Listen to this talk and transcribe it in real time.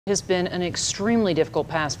It has been an extremely difficult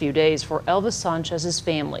past few days for Elvis Sanchez's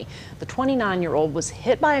family. The 29-year-old was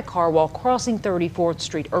hit by a car while crossing 34th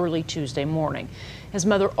Street early Tuesday morning. His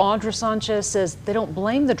mother, Audra Sanchez, says they don't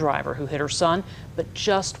blame the driver who hit her son, but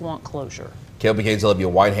just want closure. KLBK's Olivia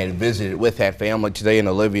Whitehead visited with that family today, and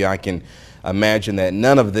Olivia, I can imagine that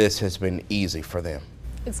none of this has been easy for them.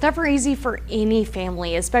 It's never easy for any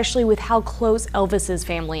family, especially with how close Elvis's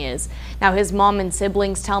family is. Now, his mom and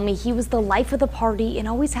siblings tell me he was the life of the party and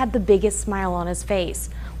always had the biggest smile on his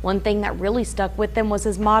face. One thing that really stuck with him was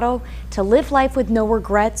his motto, to live life with no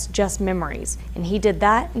regrets, just memories. And he did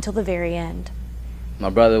that until the very end.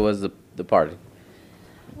 My brother was the party.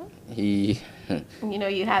 He... You know,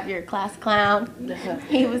 you have your class clown.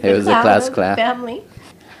 He was the class clown. Family.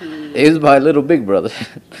 He was my little big brother.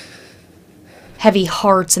 Heavy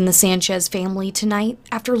hearts in the Sanchez family tonight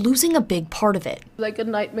after losing a big part of it. Like a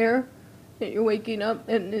nightmare, and you're waking up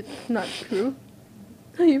and it's not true.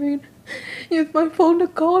 I even used my phone to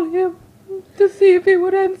call him to see if he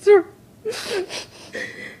would answer.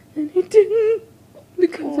 And he didn't,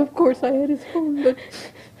 because of course I had his phone, but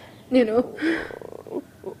you know,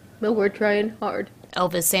 but we're trying hard.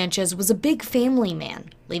 Elvis Sanchez was a big family man,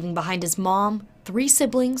 leaving behind his mom, 3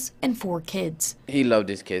 siblings, and 4 kids. He loved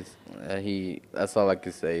his kids. That's all I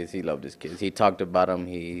could say is he loved his kids. He talked about them.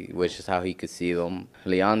 He wishes how he could see them.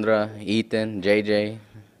 Leandra, Ethan, JJ,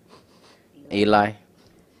 Eli.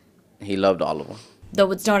 He loved all of them.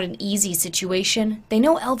 Though it's not an easy situation, they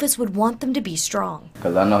know Elvis would want them to be strong.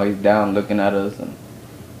 Because I know he's down looking at us, and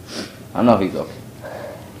I know he's okay.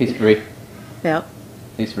 He's free. Yep.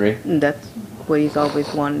 He's free. And that's what he's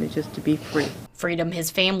always wanted, just to be free. Freedom his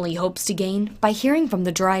family hopes to gain by hearing from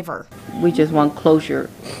the driver. We just want closure,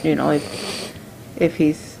 you know, if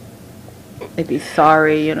he's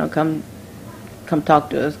sorry, you know, come talk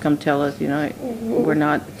to us, come tell us, you know, we're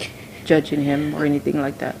not judging him or anything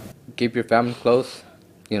like that. Keep your family close.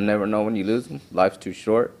 You'll never know when you lose them. Life's too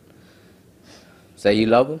short. Say you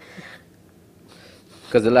love them.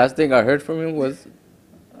 Because the last thing I heard from him was,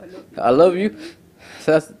 I love you.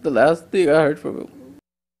 That's the last thing I heard from him.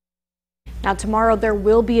 Now tomorrow there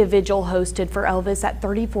will be a vigil hosted for Elvis at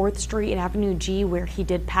 34th Street and Avenue G where he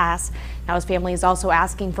did pass. Now his family is also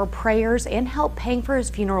asking for prayers and help paying for his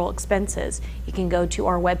funeral expenses. You can go to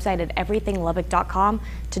our website at everythinglubbock.com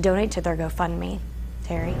to donate to their GoFundMe.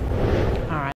 Terry.